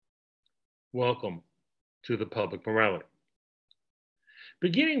Welcome to the public morality.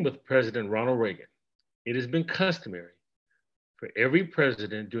 Beginning with President Ronald Reagan, it has been customary for every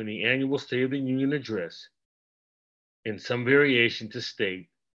president during the annual State of the Union address, in some variation, to state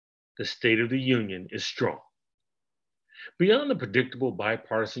the State of the Union is strong. Beyond the predictable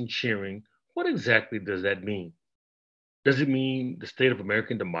bipartisan cheering, what exactly does that mean? Does it mean the state of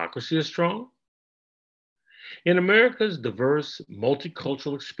American democracy is strong? In America's diverse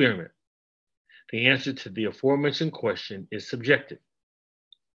multicultural experiment, the answer to the aforementioned question is subjective.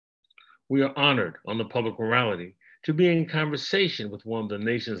 We are honored on the public morality to be in conversation with one of the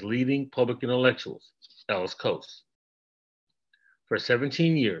nation's leading public intellectuals, Ellis Cose. For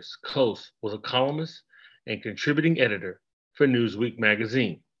 17 years, Cose was a columnist and contributing editor for Newsweek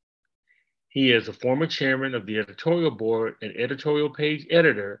magazine. He is a former chairman of the editorial board and editorial page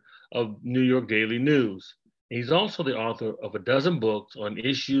editor of New York Daily News. He's also the author of a dozen books on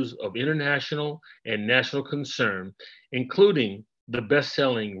issues of international and national concern, including the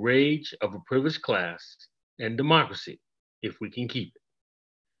best-selling Rage of a Privileged Class and Democracy, If We Can Keep It.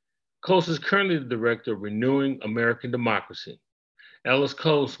 Cose is currently the director of Renewing American Democracy. Ellis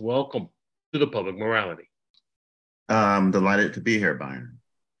Cose, welcome to the public morality. I'm delighted to be here, Byron.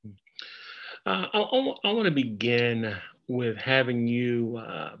 I want to begin with having you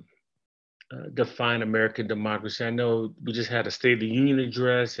define American democracy. I know we just had a State of the Union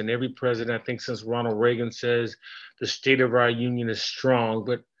address, and every president, I think since Ronald Reagan, says the state of our union is strong.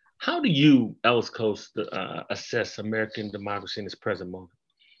 But how do you, Ellis Cose, assess American democracy in this present moment?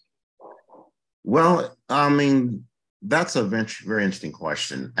 Well, that's a very interesting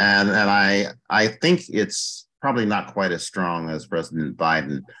question. And I think it's probably not quite as strong as President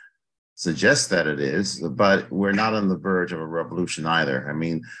Biden suggests that it is, but we're not on the verge of a revolution either.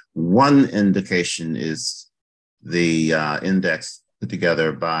 One indication is the index put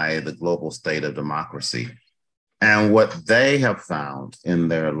together by the Global State of Democracy. And what they have found in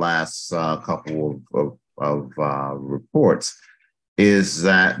their last couple of reports is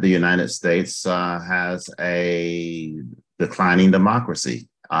that the United States has a declining democracy.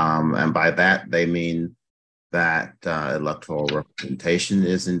 And by that, they mean that electoral representation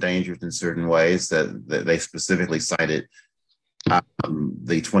is endangered in certain ways. That they specifically cited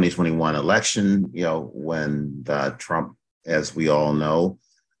the 2021 election, when Trump, as we all know,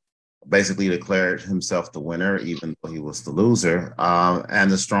 basically declared himself the winner, even though he was the loser, and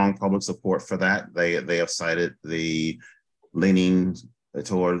the strong public support for that. They have cited the leaning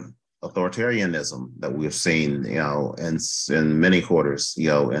toward authoritarianism that we've seen, in many quarters,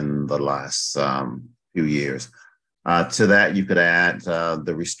 in the last few years. To that, you could add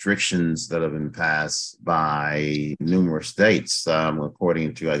the restrictions that have been passed by numerous states,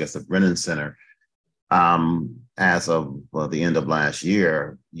 according to, I guess, the Brennan Center. As of the end of last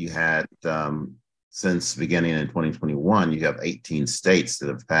year, you had, since beginning in 2021, you have 18 states that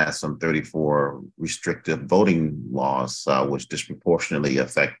have passed some 34 restrictive voting laws, which disproportionately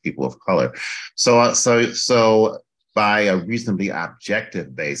affect people of color. So by a reasonably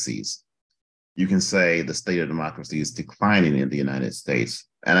objective basis, you can say the state of democracy is declining in the United States.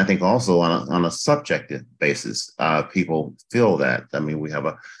 And I think also on a subjective basis, people feel that.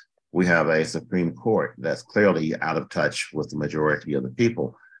 We have a Supreme Court that's clearly out of touch with the majority of the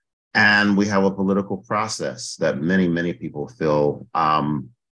people. And we have a political process that many, many people feel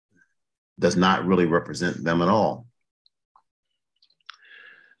does not really represent them at all.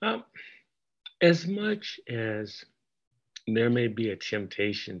 As much as there may be a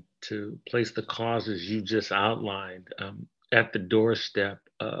temptation to place the causes you just outlined at the doorstep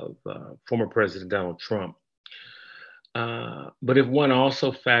of former President Donald Trump, but if one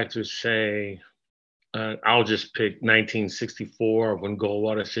also factors, say, I'll just pick 1964, when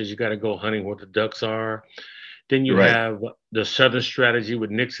Goldwater says you got to go hunting where the ducks are. Then you have the Southern strategy with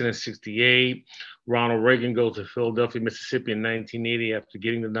Nixon in 68. Ronald Reagan goes to Philadelphia, Mississippi in 1980 after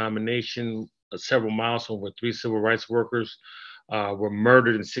getting the nomination several miles from where 3 civil rights workers were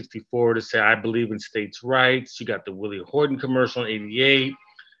murdered in 64 to say, I believe in states' rights. You got the Willie Horton commercial in 88.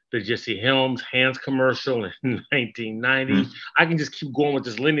 The Jesse Helms Hands commercial in 1990. Mm-hmm. I can just keep going with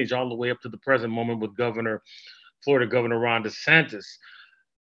this lineage all the way up to the present moment with Florida Governor Ron DeSantis.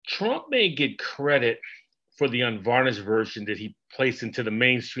 Trump may get credit for the unvarnished version that he placed into the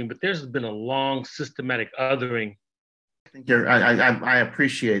mainstream, but there's been a long systematic othering. I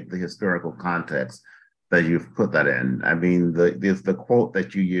appreciate the historical context that you've put that in. The quote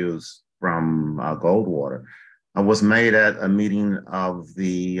that you use from Goldwater was made at a meeting of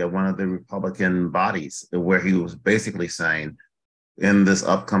one of the Republican bodies, where he was basically saying, in this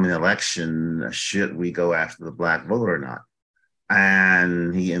upcoming election, should we go after the Black vote or not?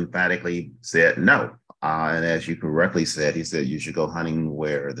 And he emphatically said no. And as you correctly said, he said you should go hunting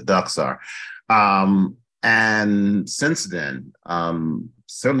where the ducks are. And since then,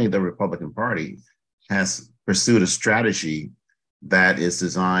 certainly the Republican Party has pursued a strategy that is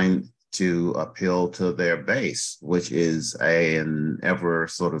designed to appeal to their base, which is an ever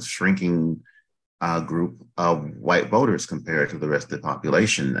sort of shrinking group of white voters compared to the rest of the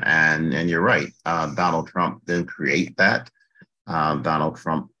population. And you're right, Donald Trump didn't create that. Donald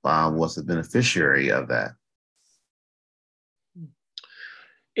Trump was the beneficiary of that.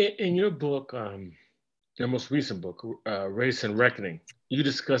 In your book, your most recent book, Race and Reckoning, you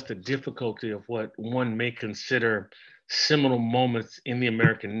discuss the difficulty of what one may consider seminal moments in the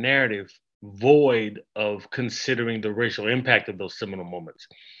American narrative, void of considering the racial impact of those seminal moments.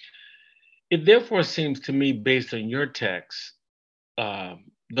 It therefore seems to me, based on your text,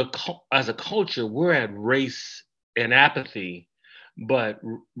 as a culture, we're at race and apathy, but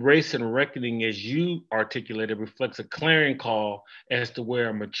race and reckoning, as you articulated, reflects a clarion call as to where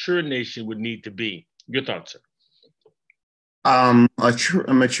a mature nation would need to be. Your thoughts, sir? A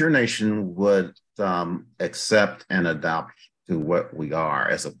mature nation would accept and adopt to what we are,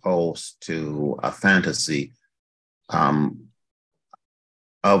 as opposed to a fantasy of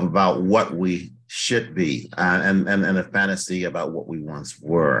about what we should be, and a fantasy about what we once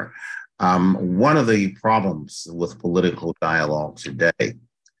were. One of the problems with political dialogue today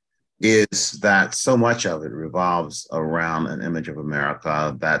is that so much of it revolves around an image of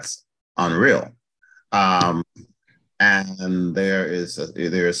America that's unreal. And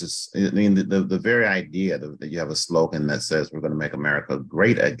the very idea that you have a slogan that says we're going to make America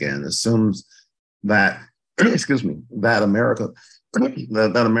great again assumes that, excuse me, that America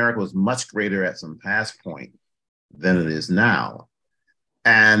was much greater at some past point than it is now.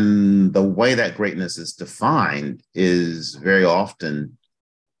 And the way that greatness is defined is very often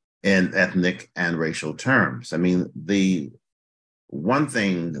in ethnic and racial terms. I mean, the one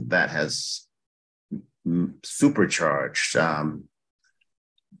thing that has supercharged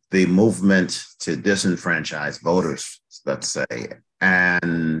the movement to disenfranchise voters, let's say,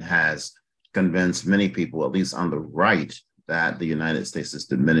 and has convinced many people, at least on the right, that the United States is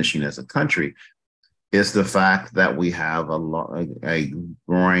diminishing as a country, is the fact that we have a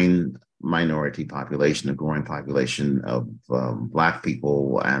growing minority population, a growing population of Black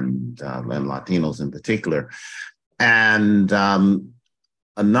people and Latinos in particular. And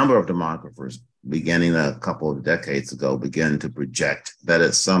a number of demographers, beginning a couple of decades ago, began to project that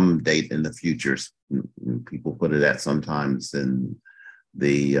at some date in the future, people put it at sometimes in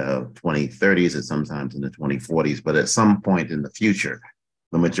the 2030s, at sometimes in the 2040s, but at some point in the future,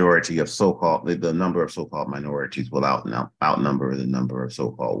 the majority of the number of so-called minorities will outnumber the number of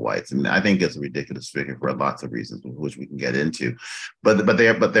so-called whites. I mean, I think it's a ridiculous figure for lots of reasons, which we can get into, but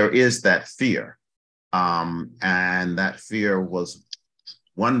there is that fear, and that fear was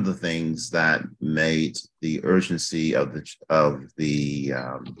one of the things that made the urgency of the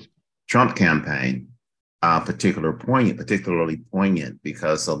Trump campaign particularly poignant,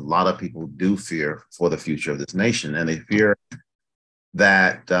 because a lot of people do fear for the future of this nation, and they fear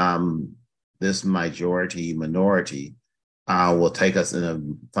that this minority will take us in a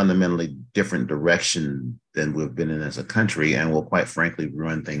fundamentally different direction than we've been in as a country, and will, quite frankly,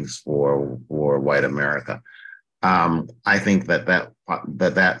 ruin things for white America. I think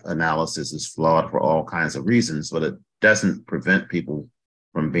that analysis is flawed for all kinds of reasons, but it doesn't prevent people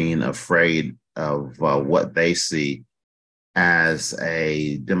from being afraid of what they see as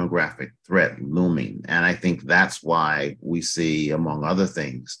a demographic threat looming. And I think that's why we see, among other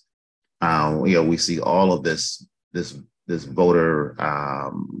things, we see all of this voter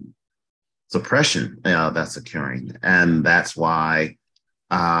suppression that's occurring, and that's why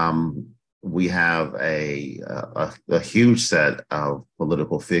we have a huge set of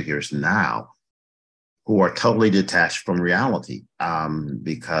political figures now who are totally detached from reality,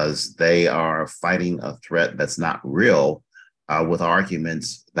 because they are fighting a threat that's not real, with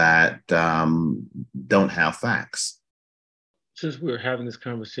arguments that don't have facts. Since we're having this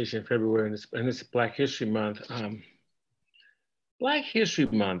conversation in February, and it's Black History Month, Black History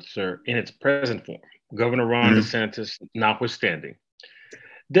Month, sir, in its present form, Governor Ron DeSantis notwithstanding,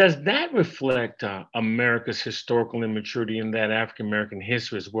 does that reflect America's historical immaturity in that African American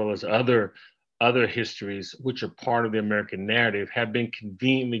history, as well as other histories which are part of the American narrative, have been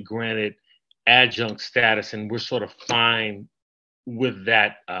conveniently granted adjunct status, and we're sort of fine with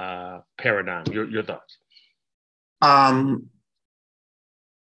that paradigm? Your thoughts?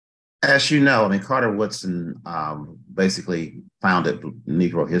 As you know, I mean, Carter Woodson basically founded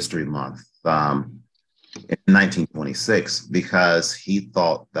Negro History Month in 1926 because he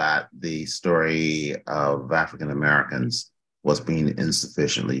thought that the story of African Americans was being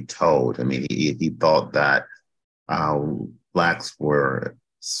insufficiently told. I mean, he thought that uh, blacks were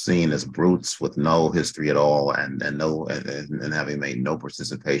seen as brutes with no history at all and having made no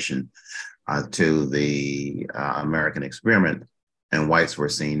participation to the American experiment, and whites were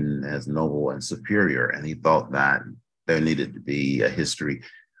seen as noble and superior. And he thought that there needed to be a history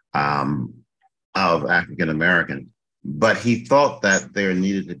um, of African American, but he thought that there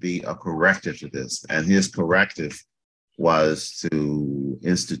needed to be a corrective to this, and his corrective was to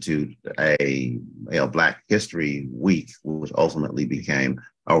institute a Black History Week, which ultimately became,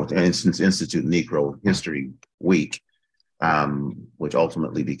 or institute Negro History Week, which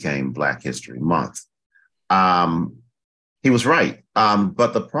ultimately became Black History Month. Um, he was right,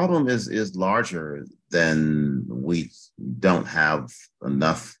 but the problem is larger than we don't have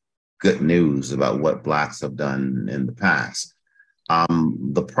enough good news about what Blacks have done in the past.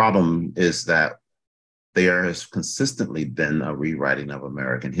 The problem is that there has consistently been a rewriting of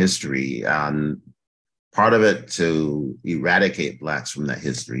American history. Part of it to eradicate Blacks from that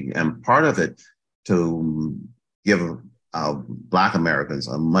history, and part of it to give Black Americans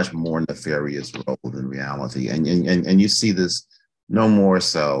a much more nefarious role than reality. And you see this no more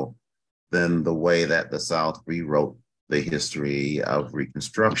so than the way that the South rewrote the history of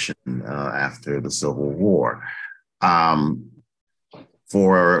Reconstruction after the Civil War.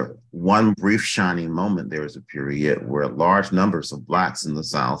 For one brief shining moment, there was a period where large numbers of Blacks in the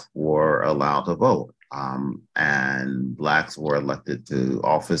South were allowed to vote. And Blacks were elected to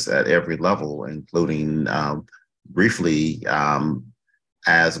office at every level, including briefly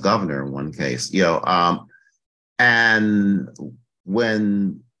as governor in one case. And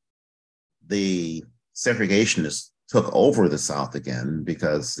when the segregationists took over the South again,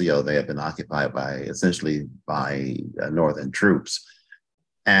 because they had been occupied essentially by Northern troops,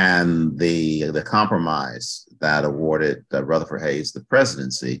 and the compromise that awarded Rutherford Hayes the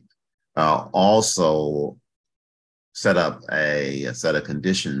presidency also set up a set of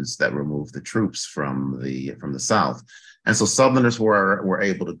conditions that removed the troops from the South. And so Southerners were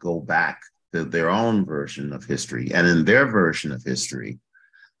able to go back to their own version of history. And in their version of history,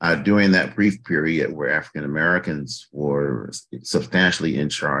 during that brief period where African Americans were substantially in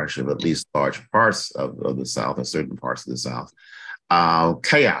charge of at least large parts of the South, or certain parts of the South,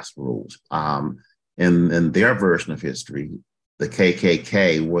 chaos ruled. In their version of history, the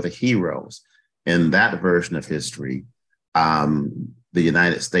KKK were the heroes. In that version of history, the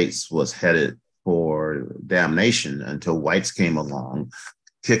United States was headed for damnation until whites came along,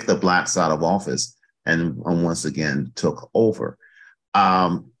 kicked the Blacks out of office, and once again took over.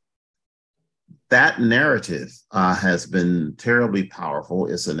 That narrative has been terribly powerful.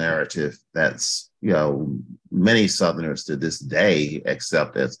 It's a narrative that's, many Southerners to this day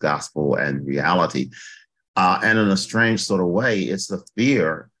accept as gospel and reality. And in a strange sort of way, it's the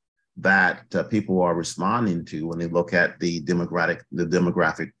fear that people are responding to when they look at the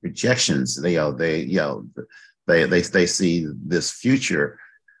demographic projections. They see this future,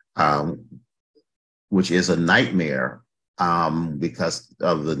 which is a nightmare because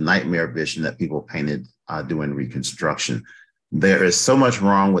of the nightmare vision that people painted during Reconstruction. There is so much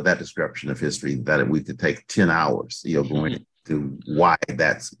wrong with that description of history that we could take 10 hours, going into why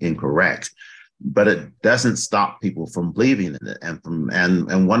that's incorrect. But it doesn't stop people from believing in it.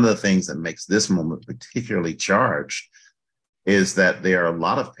 And one of the things that makes this moment particularly charged is that there are a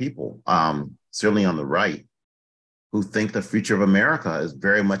lot of people, certainly on the right, who think the future of America is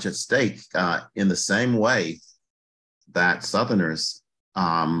very much at stake in the same way that Southerners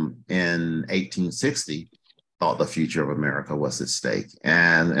in 1860 thought the future of America was at stake.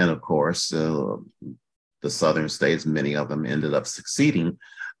 And of course, the Southern states, many of them ended up succeeding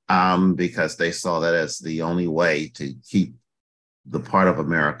because they saw that as the only way to keep the part of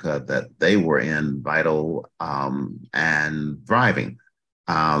America that they were in vital and thriving.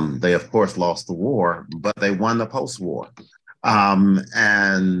 They, of course, lost the war, but they won the post-war.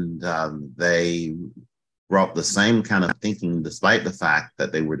 They brought the same kind of thinking, despite the fact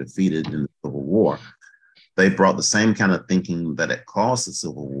that they were defeated in the Civil War. They brought the same kind of thinking that it caused the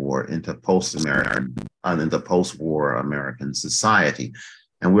Civil War into post-war American society.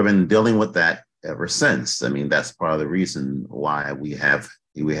 And we've been dealing with that ever since. I mean, that's part of the reason why we had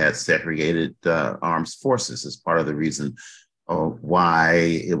segregated armed forces. It's part of the reason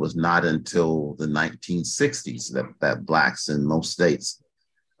why it was not until the 1960s that Blacks in most states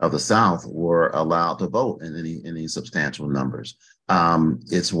of the South were allowed to vote in any substantial numbers.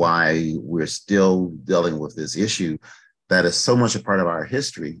 It's why we're still dealing with this issue that is so much a part of our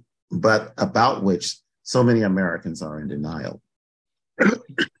history, but about which so many Americans are in denial.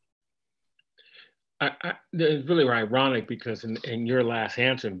 It's really ironic because in your last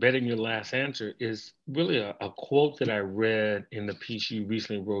answer, embedded in your last answer, is really a quote that I read in the piece you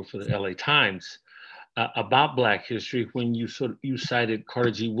recently wrote for the LA Times about Black history, when you cited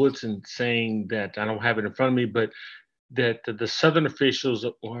Carter G. Woodson saying that, I don't have it in front of me, but that the Southern officials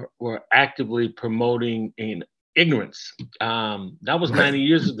were actively promoting ignorance. That was Right. 90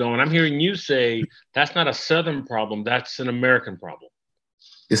 years ago, and I'm hearing you say that's not a Southern problem; that's an American problem.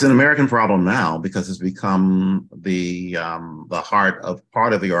 It's an American problem now because it's become the heart of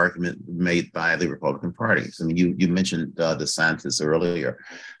part of the argument made by the Republican parties. I mean, you mentioned DeSantis earlier.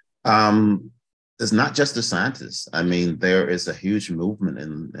 Um, it's not just DeSantis. I mean, there is a huge movement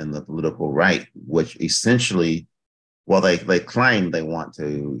in the political right, which essentially, well, they claim they want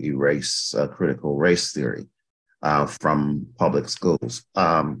to erase critical race theory from public schools.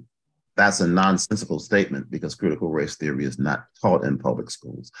 That's a nonsensical statement because critical race theory is not taught in public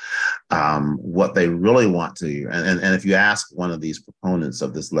schools. What they really want to, and if you ask one of these proponents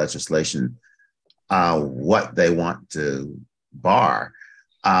of this legislation what they want to bar,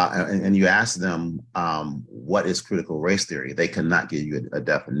 and you ask them what is critical race theory, they cannot give you a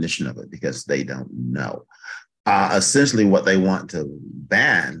definition of it because they don't know. Essentially, what they want to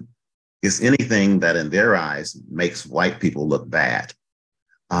ban is anything that in their eyes makes white people look bad.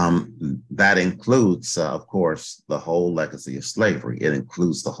 That includes, of course, the whole legacy of slavery. It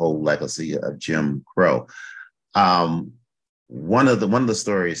includes the whole legacy of Jim Crow. One of the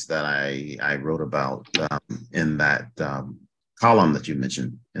stories that I wrote about in that column that you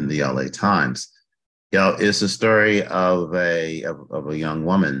mentioned in the LA Times, is the story of a young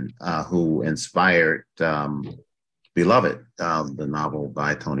woman who inspired Beloved, the novel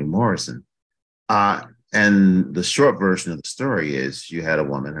by Toni Morrison. And the short version of the story is you had a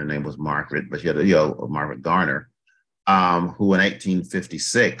woman, her name was Margaret, but you had Margaret Garner, who in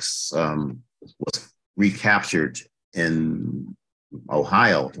 1856 was recaptured in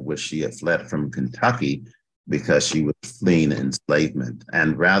Ohio, to which she had fled from Kentucky because she was fleeing enslavement.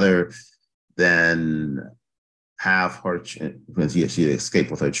 And rather than have her, because she had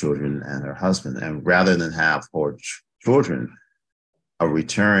escaped with her children and her husband, and rather than have her children a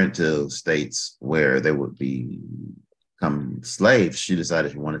return to states where they would become slaves, she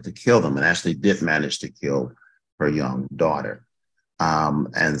decided she wanted to kill them and actually did manage to kill her young daughter.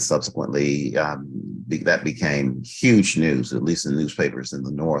 And subsequently, that became huge news, at least in newspapers in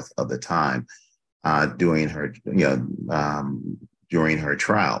the North of the time, during her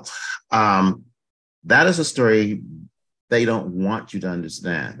trial. That is a story they don't want you to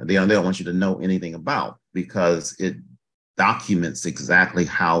understand. They don't want you to know anything about because it documents exactly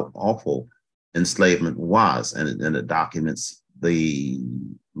how awful enslavement was, and it documents the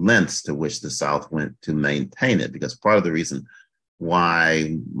lengths to which the South went to maintain it. Because part of the reason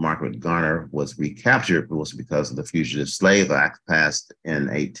why Margaret Garner was recaptured was because of the Fugitive Slave Act passed in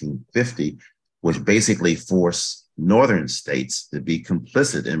 1850, which basically forced northern states to be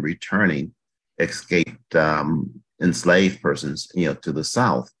complicit in returning escaped enslaved persons, to the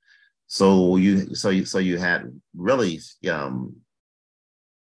South. So you had really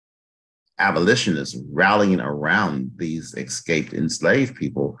abolitionists rallying around these escaped enslaved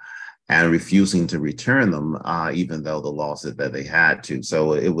people and refusing to return them, even though the law said that they had to.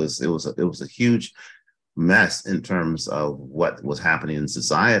 So it was a huge mess in terms of what was happening in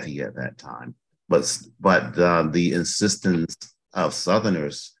society at that time. But the insistence of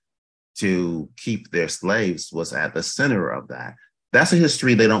Southerners to keep their slaves was at the center of that. That's a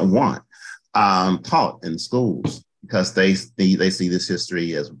history they don't want taught in schools because they see this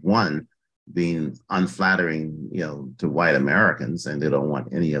history as one being unflattering, to white Americans, and they don't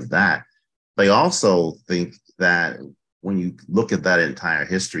want any of that. They also think that when you look at that entire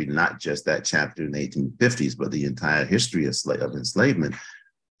history, not just that chapter in the 1850s, but the entire history of enslavement,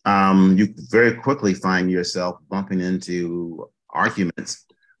 you very quickly find yourself bumping into arguments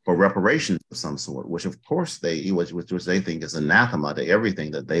for reparations of some sort, which of course they think is anathema to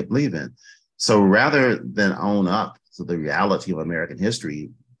everything that they believe in. So rather than own up to the reality of American history,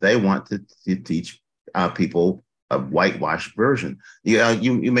 they want to teach people a whitewashed version.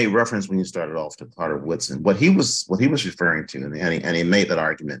 You made reference when you started off to Carter Woodson. What he was referring to, and he made that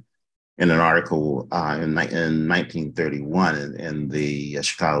argument in an article in 1931 in the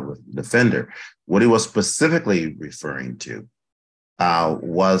Chicago Defender. What he was specifically referring to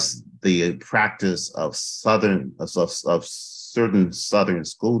was the practice of certain Southern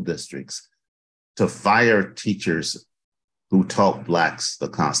school districts to fire teachers who taught Blacks the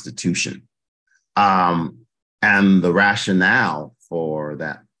Constitution. And the rationale for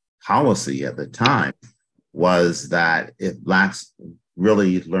that policy at the time was that if Blacks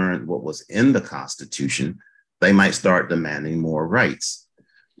really learned what was in the Constitution, they might start demanding more rights.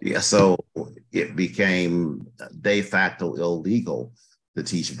 Yeah, so it became de facto illegal to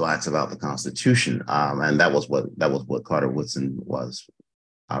teach Blacks about the Constitution, and that was what Carter Woodson was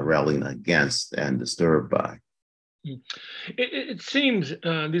railing against and disturbed by. It seems,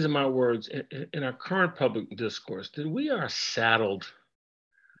 these are my words, in our current public discourse, that we are saddled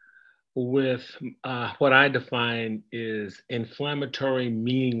with what I define is inflammatory,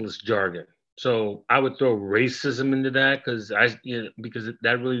 meaningless jargon. So I would throw racism into that because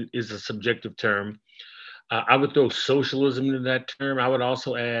that really is a subjective term. I would throw socialism into that term. I would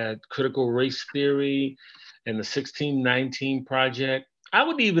also add critical race theory and the 1619 project. I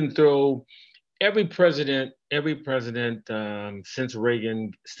would even throw every president since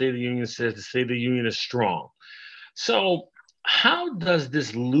Reagan, State of the Union says the State of the Union is strong. So, how does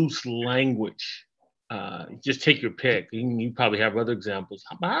this loose language, just take your pick, you probably have other examples,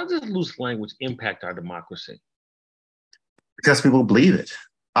 how does this loose language impact our democracy? Because people believe it.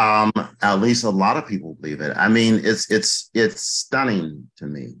 At least a lot of people believe it. I mean, it's stunning to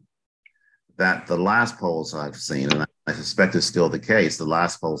me that the last polls I've seen, and I suspect it's still the case, the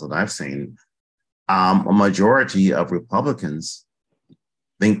last polls that I've seen, a majority of Republicans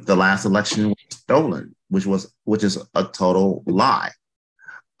think the last election was stolen, which is a total lie.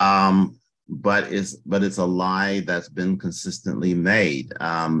 But it's a lie that's been consistently made.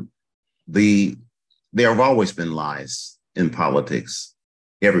 There have always been lies in politics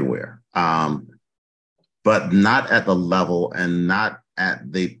everywhere, but not at the level and not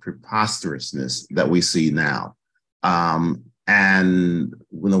at the preposterousness that we see now. And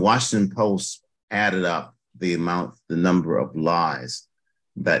when the Washington Post added up the number of lies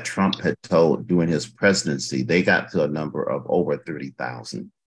that Trump had told during his presidency, they got to a number of over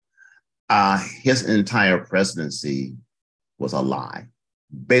 30,000. His entire presidency was a lie.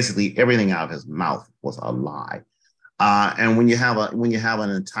 Basically, everything out of his mouth was a lie. And when you have an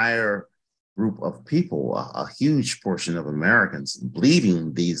entire group of people, a huge portion of Americans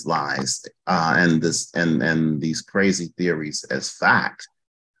believing these lies and these crazy theories as fact,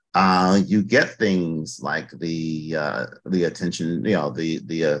 you get things like the attempt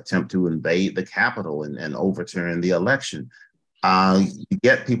to invade the Capitol and overturn the election. You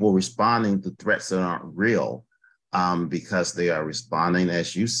get people responding to threats that aren't real because they are responding,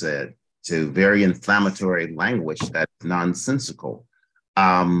 as you said, to very inflammatory language that's nonsensical,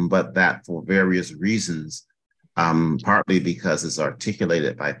 but that for various reasons, partly because it's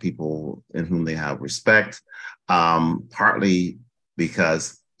articulated by people in whom they have respect, partly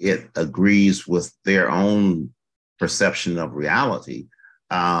because it agrees with their own perception of reality.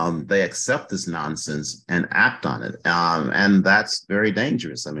 They accept this nonsense and act on it. And that's very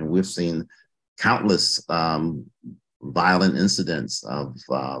dangerous. I mean, we've seen countless violent incidents of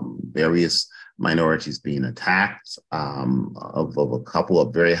various minorities being attacked, of a couple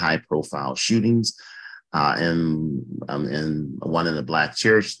of very high profile shootings, and one in a Black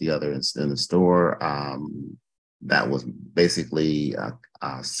church, the other in the store, that was basically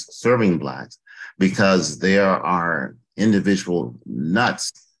serving Blacks, because there are individual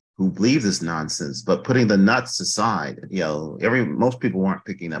nuts who believe this nonsense. But putting the nuts aside, most people weren't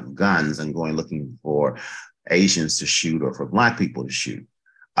picking up guns and going looking for Asians to shoot or for Black people to shoot.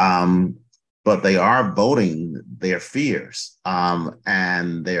 But they are voting their fears,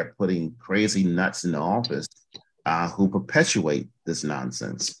 and they're putting crazy nuts in the office who perpetuate this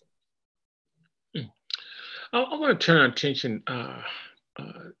nonsense. I want to turn our attention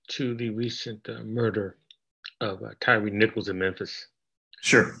to the recent murder of Tyree Nichols in Memphis.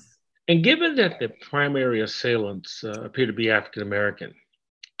 Sure. And given that the primary assailants appear to be African American,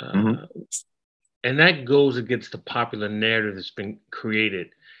 and that goes against the popular narrative that's been created,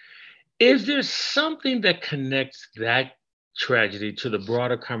 is there something that connects that tragedy to the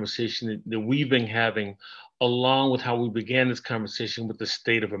broader conversation that we've been having, along with how we began this conversation with the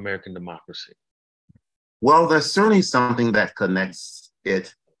state of American democracy? Well, there's certainly something that connects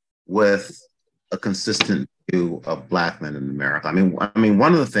it with a consistent view of Black men in America. I mean,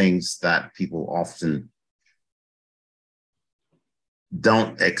 one of the things that people often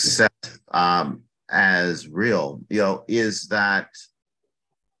don't accept as real, is that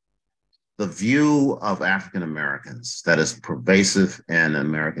the view of African Americans that is pervasive in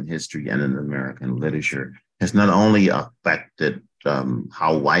American history and in American literature has not only affected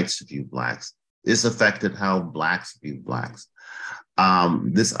how whites view Blacks, it's affected how Blacks view Blacks.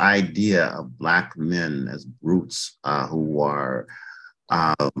 This idea of Black men as brutes who are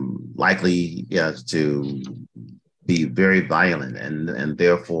likely to be very violent and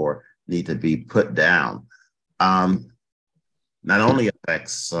therefore need to be put down, um, not only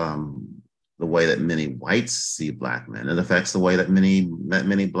affects the way that many whites see black men, it affects the way that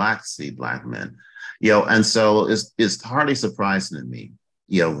many blacks see black men. And so it's hardly surprising to me,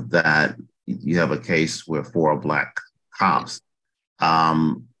 that you have a case where four black cops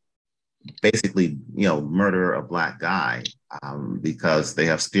um, basically, murder a black guy because they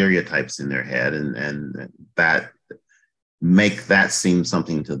have stereotypes in their head, and that make that seem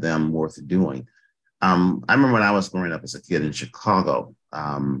something to them worth doing. I remember when I was growing up as a kid in Chicago,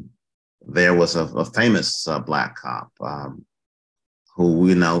 there was a famous black cop who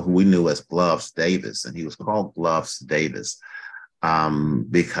we knew as Gloves Davis, and he was called Gloves Davis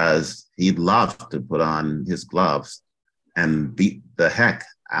because he loved to put on his gloves and beat the heck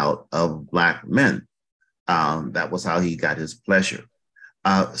out of black men. That was how he got his pleasure.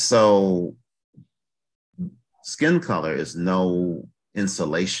 So skin color is no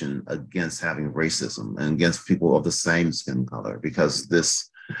insulation against having racism and against people of the same skin color, because this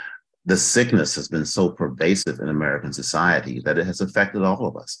sickness has been so pervasive in American society that it has affected all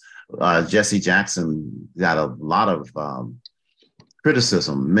of us. Jesse Jackson got a lot of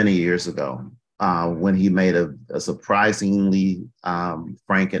criticism many years ago when he made a surprisingly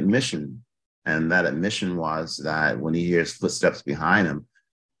frank admission. And that admission was that when he hears footsteps behind him,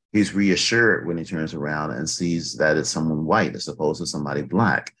 he's reassured when he turns around and sees that it's someone white as opposed to somebody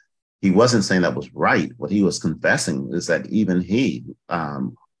black. He wasn't saying that was right. What he was confessing is that even he,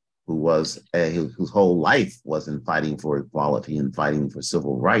 whose whole life was in fighting for equality and fighting for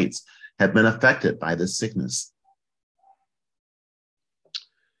civil rights, had been affected by this sickness.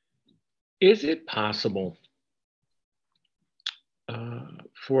 Is it possible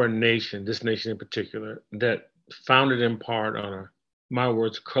for a nation, this nation in particular, that founded in part on a, my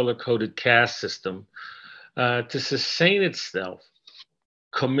words, color-coded caste system, to sustain itself,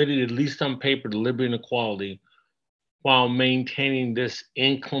 committed at least on paper to liberty and equality, while maintaining this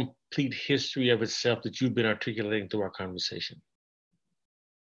incomplete history of itself that you've been articulating through our conversation?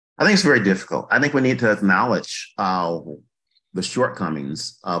 I think it's very difficult. I think we need to acknowledge the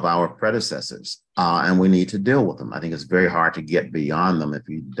shortcomings of our predecessors, and we need to deal with them. I think it's very hard to get beyond them if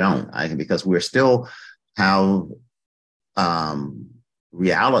you don't. I think because we're still have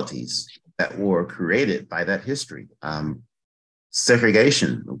realities that were created by that history.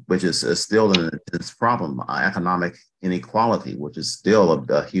 Segregation, which is still an intense problem, economic inequality, which is still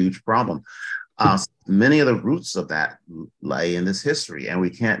a huge problem. Many of the roots of that lay in this history, and we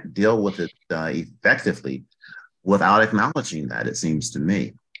can't deal with it effectively without acknowledging that, it seems to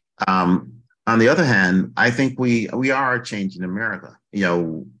me. On the other hand, I think we are changing America.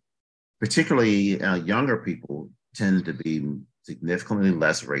 Particularly younger people tend to be significantly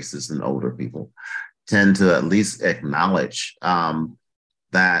less racist than older people, tend to at least acknowledge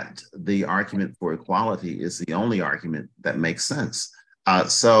that the argument for equality is the only argument that makes sense.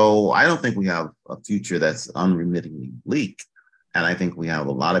 So I don't think we have a future that's unremittingly bleak. And I think we have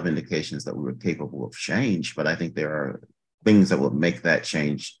a lot of indications that we were capable of change, but I think there are things that would make that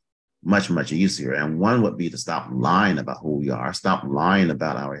change much, much easier. And one would be to stop lying about who we are, stop lying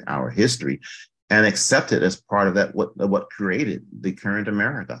about our history, and accept it as part of that, what created the current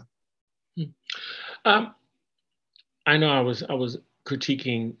America. I know I was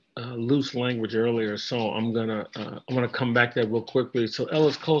critiquing loose language earlier, so I'm gonna come back to that real quickly. So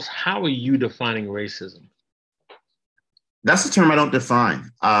Ellis Cose, how are you defining racism? That's a term I don't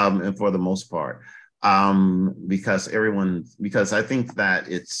define, and for the most part, because I think that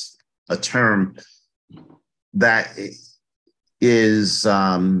it's a term that is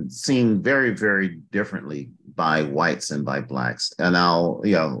seen very, very differently by whites and by blacks. And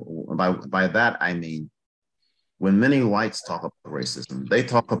by that I mean, when many whites talk about racism, they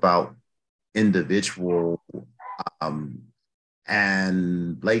talk about individual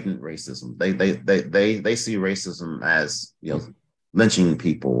and blatant racism. They see racism as lynching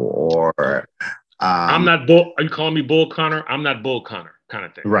people or I'm not Bull. Are you calling me Bull Connor? I'm not Bull Connor, kind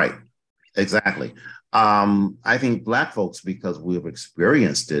of thing. Right. Exactly. I think Black folks, because we've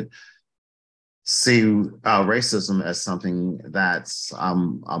experienced it, see racism as something that's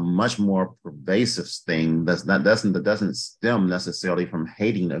a much more pervasive thing that doesn't stem necessarily from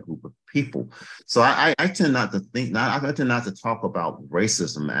hating a group of people. So I tend not to talk about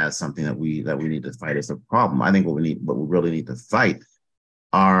racism as something that we need to fight as a problem. I think what we really need to fight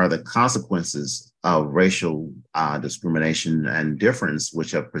are the consequences of racial discrimination and difference,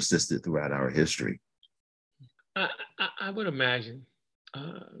 which have persisted throughout our history. I would imagine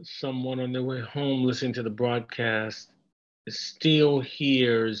someone on their way home listening to the broadcast still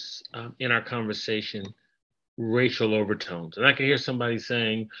hears in our conversation racial overtones. And I can hear somebody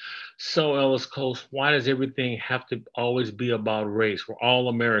saying, so Ellis Cose, why does everything have to always be about race? We're all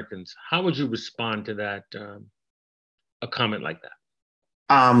Americans. How would you respond to that, a comment like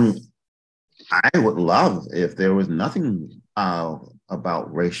that? Um, I would love if there was nothing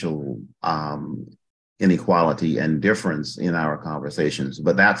about racial inequality and difference in our conversations,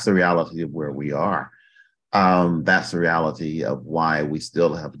 but that's the reality of where we are. That's the reality of why we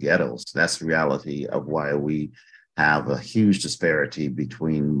still have ghettos. That's the reality of why we have a huge disparity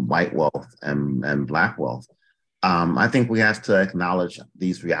between white wealth and Black wealth. I think we have to acknowledge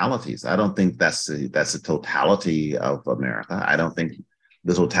these realities. I don't think that's the totality of America. I don't think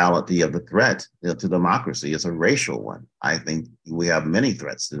the totality of the threat to democracy is a racial one. I think we have many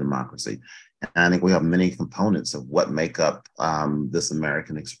threats to democracy. And I think we have many components of what make up this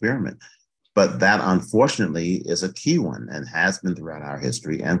American experiment. But that, unfortunately, is a key one and has been throughout our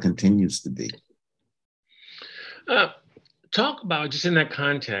history and continues to be. Talk about, just in that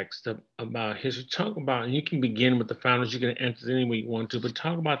context about history, talk about, and you can begin with the founders, you can enter any way you want to, but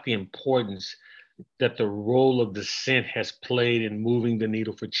talk about the importance that the role of dissent has played in moving the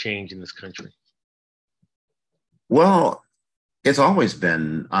needle for change in this country. Well, it's always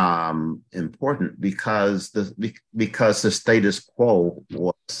been important because the status quo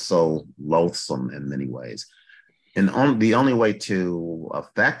was so loathsome in many ways. And the only way to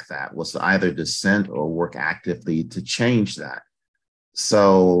affect that was to either dissent or work actively to change that.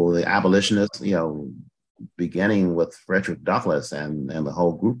 So the abolitionists, beginning with Frederick Douglass and the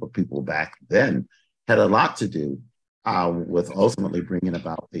whole group of people back then, had a lot to do with ultimately bringing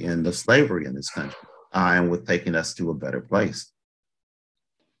about the end of slavery in this country and with taking us to a better place.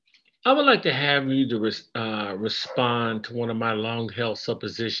 I would like to have you to respond to one of my long-held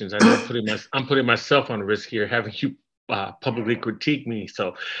suppositions. I know I'm putting myself on risk here, having you publicly critique me.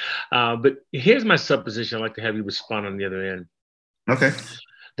 So, but here's my supposition. I'd like to have you respond on the other end. Okay.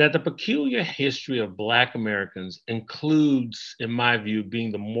 That the peculiar history of Black Americans includes, in my view,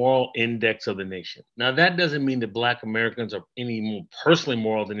 being the moral index of the nation. Now, that doesn't mean that Black Americans are any more personally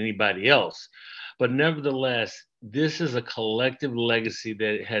moral than anybody else, but nevertheless, this is a collective legacy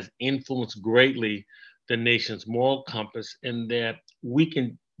that has influenced greatly the nation's moral compass, and that we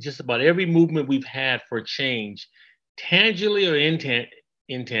can, just about every movement we've had for change, tangibly or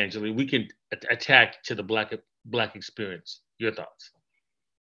intangibly, we can attack to the Black experience. Your thoughts?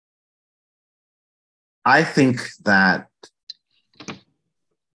 I think that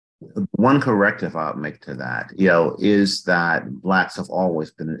one corrective I'll make to that, is that Blacks have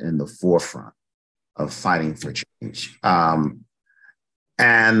always been in the forefront of fighting for change. And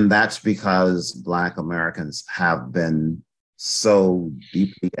that's because Black Americans have been so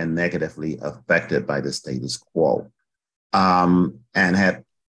deeply and negatively affected by the status quo, and had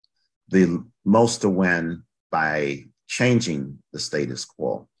the most to win by changing the status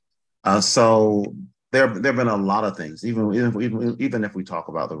quo. So there have been a lot of things, even if we talk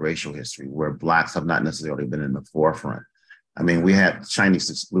about the racial history, where Blacks have not necessarily been in the forefront. I mean, we had Chinese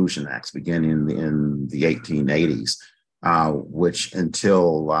exclusion acts beginning in the 1880s, which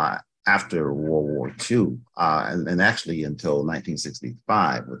until after World War II, and actually until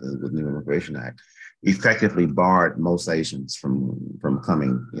 1965 with the New Immigration Act, effectively barred most Asians from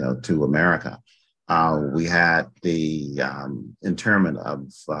coming, to America. We had the internment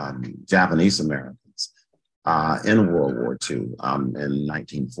of Japanese Americans in World War II in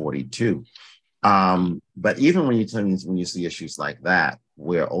 1942. But even when you see issues like that,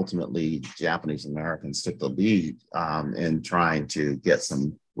 where ultimately Japanese Americans took the lead in trying to get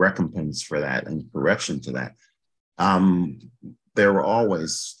some recompense for that and correction to that, there were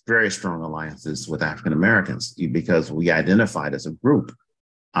always very strong alliances with African Americans because we identified as a group.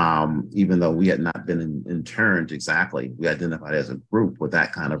 Even though we had not been interned exactly, we identified as a group with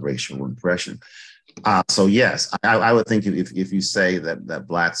that kind of racial repression. So yes, I would think if you say that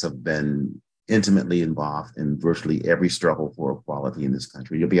Blacks have been intimately involved in virtually every struggle for equality in this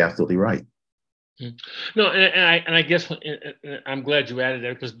country, you'll be absolutely right. No, and I guess I'm glad you added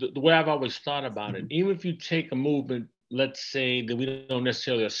that, because the way I've always thought about it, even if you take a movement, let's say that we don't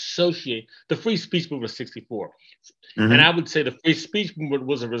necessarily associate the free speech movement of '64. Mm-hmm. And I would say the free speech movement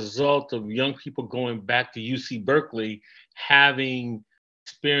was a result of young people going back to UC Berkeley, having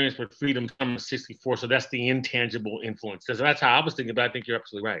experience with freedom from '64. So that's the intangible influence. That's how I was thinking, but I think you're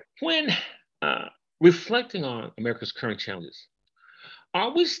absolutely right. When reflecting on America's current challenges,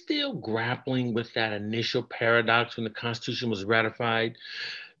 are we still grappling with that initial paradox when the Constitution was ratified?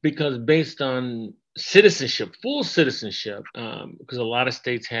 Because based on citizenship, full citizenship, because a lot of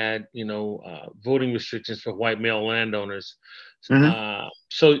states had, voting restrictions for white male landowners. Mm-hmm.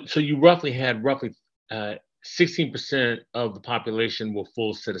 So you roughly had 16% of the population were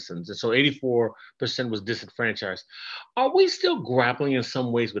full citizens. And so 84% was disenfranchised. Are we still grappling in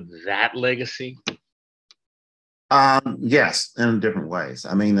some ways with that legacy? Yes, in different ways.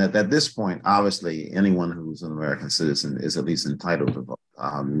 I mean, at this point, obviously, anyone who's an American citizen is at least entitled to vote.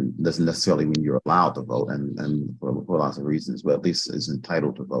 Doesn't necessarily mean you're allowed to vote, and for lots of reasons, but at least is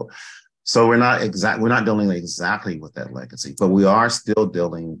entitled to vote. So we're not dealing exactly with that legacy, but we are still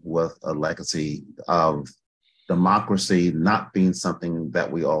dealing with a legacy of democracy not being something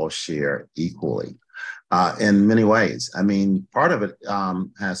that we all share equally. In many ways. I mean, part of it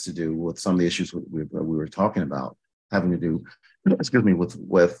has to do with some of the issues we were talking about, having to do, excuse me, with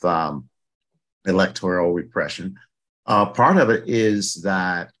electoral repression. Part of it is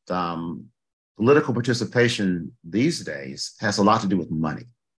that political participation these days has a lot to do with money.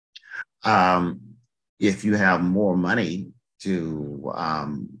 If you have more money to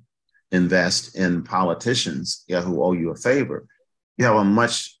invest in politicians who owe you a favor, you have a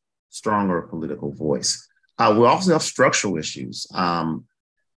much stronger political voice. We also have structural issues.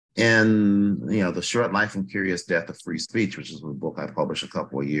 In The Short Life and Curious Death of Free Speech, which is a book I published a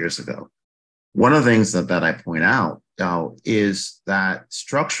couple of years ago. One of the things that I point out is that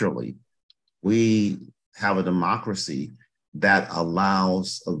structurally, we have a democracy that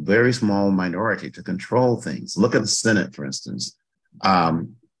allows a very small minority to control things. Look at the Senate, for instance.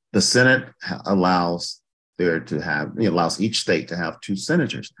 The Senate allows allows each state to have 2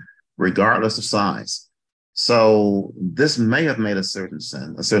 senators, regardless of size. So this may have made a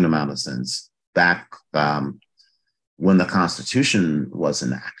certain amount of sense back when the Constitution was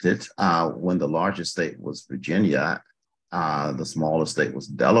enacted, when the largest state was Virginia, the smallest state was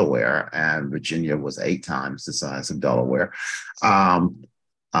Delaware, and Virginia was 8 times the size of Delaware,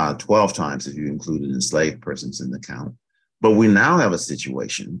 12 times if you included enslaved persons in the count. But we now have a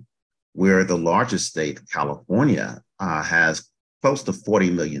situation where the largest state, California, has close to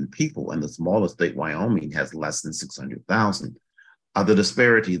 40 million people, and the smallest state, Wyoming, has less than 600,000. The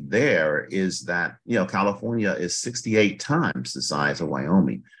disparity there is that, California is 68 times the size of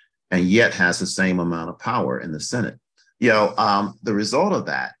Wyoming, and yet has the same amount of power in the Senate. The result of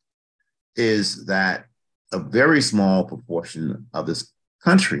that is that a very small proportion of this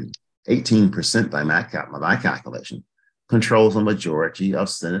country, 18% by my calculation, controls a majority of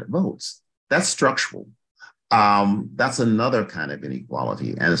Senate votes. That's structural. That's another kind of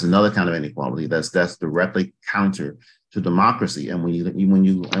inequality, and it's another kind of inequality that's directly counter to democracy. And when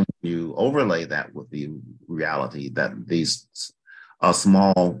you overlay that with the reality that these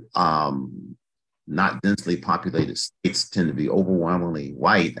small, not densely populated states tend to be overwhelmingly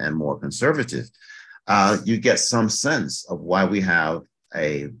white and more conservative, you get some sense of why we have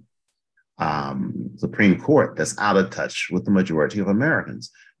a Supreme Court that's out of touch with the majority of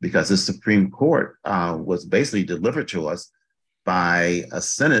Americans, because the Supreme Court was basically delivered to us by a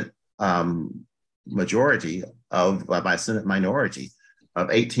Senate minority of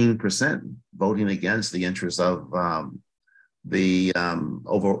 18% voting against the interests of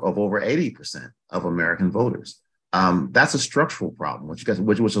over 80% of American voters. That's a structural problem,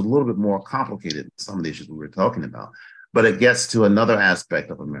 which was a little bit more complicated than some of the issues we were talking about. But it gets to another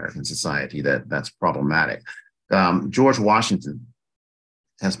aspect of American society that's problematic. George Washington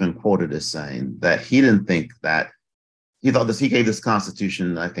has been quoted as saying that he didn't think that, he gave this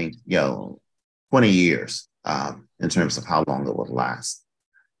Constitution, I think, 20 years in terms of how long it would last.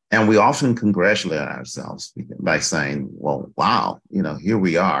 And we often congratulate ourselves by saying, well, wow, here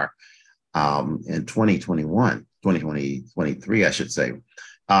we are in 2023, I should say.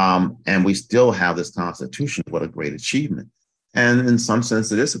 And we still have this Constitution. What a great achievement. And in some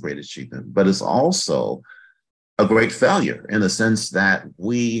sense, it is a great achievement, but it's also a great failure in the sense that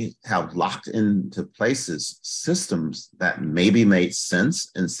we have locked into places systems that maybe made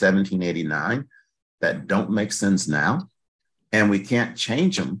sense in 1789 that don't make sense now. And we can't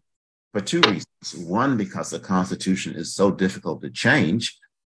change them for 2 reasons. One, because the Constitution is so difficult to change.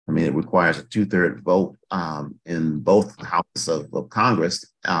 I mean, it requires a 2/3 vote in both houses of Congress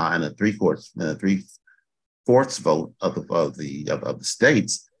and a 3/4 vote of the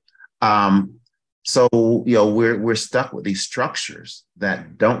states. So we're stuck with these structures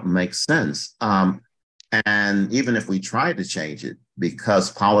that don't make sense. And even if we try to change it,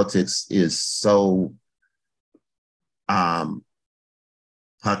 because politics is so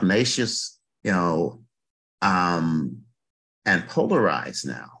pugnacious, and polarized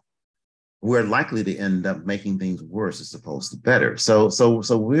now, we're likely to end up making things worse as opposed to better. So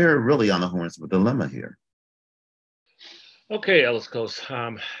we're really on the horns of a dilemma here. Okay, Ellis Cose.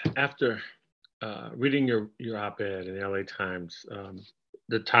 After reading your op-ed in the LA Times,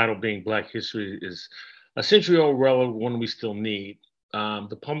 the title being Black History is A century-old relic, one we still need.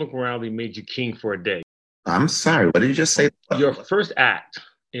 The public morality made you king for a day. I'm sorry, what did you just say? Your first act,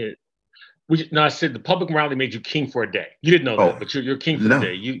 no, I said the public morality made you king for a day. You didn't know that, but you're king for the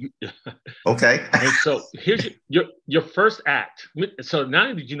day. You Okay. And so here's your first act. So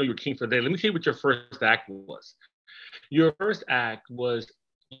now that you know you're king for the day, let me tell you what your first act was. Your first act was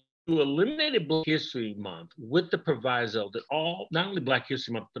you eliminated Black History Month with the proviso that all, not only Black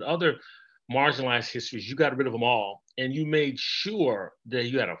History Month, but other marginalized histories, you got rid of them all, and you made sure that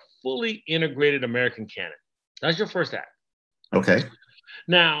you had a fully integrated American canon. That's your first act. Okay.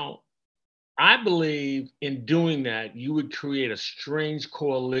 Now, I believe in doing that, you would create a strange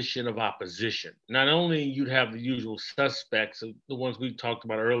coalition of opposition. Not only you'd have the usual suspects, the ones we talked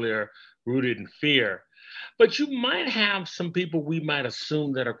about earlier, rooted in fear, but you might have some people we might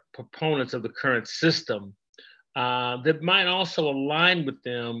assume that are proponents of the current system that might also align with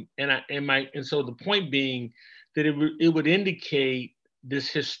them. And so the point being that it would indicate this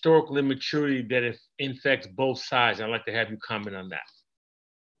historical immaturity that it infects both sides. I'd like to have you comment on that.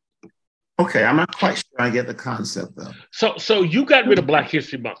 Okay, I'm not quite sure I get the concept though. So you got rid of Black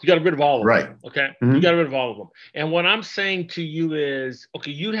History Month. You got rid of all of them. Okay. Mm-hmm. You got rid of all of them. And what I'm saying to you is, okay,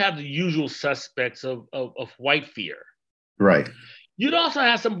 you'd have the usual suspects of white fear. Right. You'd also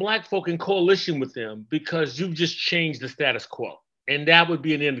have some Black folk in coalition with them because you've just changed the status quo. And that would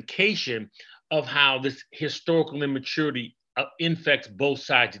be an indication of how this historical immaturity infects both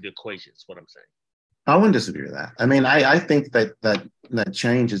sides of the equation, is what I'm saying. I wouldn't disagree with that. I mean, I think that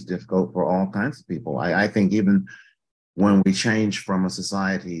change is difficult for all kinds of people. I think even when we change from a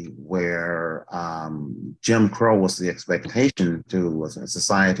society where Jim Crow was the expectation to a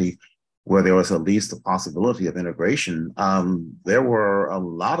society where there was at least a possibility of integration, there were a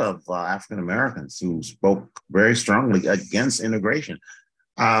lot of African Americans who spoke very strongly against integration.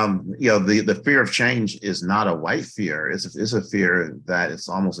 The fear of change is not a white fear. It's a fear that it's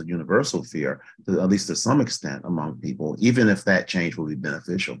almost a universal fear, at least to some extent among people, even if that change will be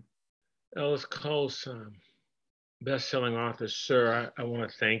beneficial. Ellis Cose, best-selling author, sir, I want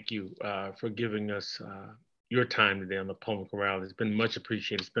to thank you for giving us your time today on the Public Morality. It's been much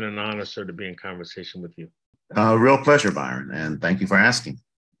appreciated. It's been an honor, sir, to be in conversation with you. Real pleasure, Byron, and thank you for asking.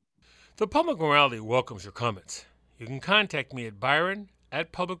 The Public Morality welcomes your comments. You can contact me at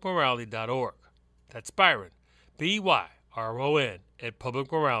byron@publicmorality.org. That's Byron, BYRON, at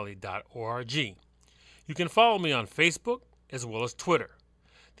publicmorality.org. You can follow me on Facebook as well as Twitter.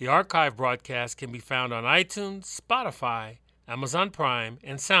 The archive broadcast can be found on iTunes, Spotify, Amazon Prime,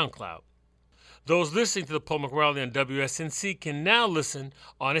 and SoundCloud. Those listening to the Public Morality on WSNC can now listen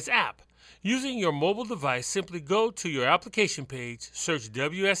on its app. Using your mobile device, simply go to your application page, search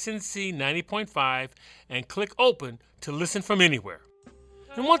WSNC 90.5, and click Open to listen from anywhere.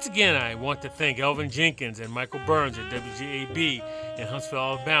 And once again, I want to thank Elvin Jenkins and Michael Burns at WJAB in Huntsville,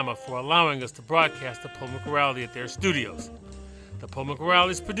 Alabama, for allowing us to broadcast the Public Morality at their studios. The Public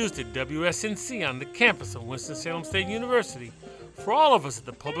Morality is produced at WSNC on the campus of Winston-Salem State University. For all of us at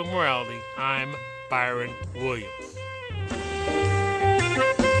the Public Morality, I'm Byron Williams.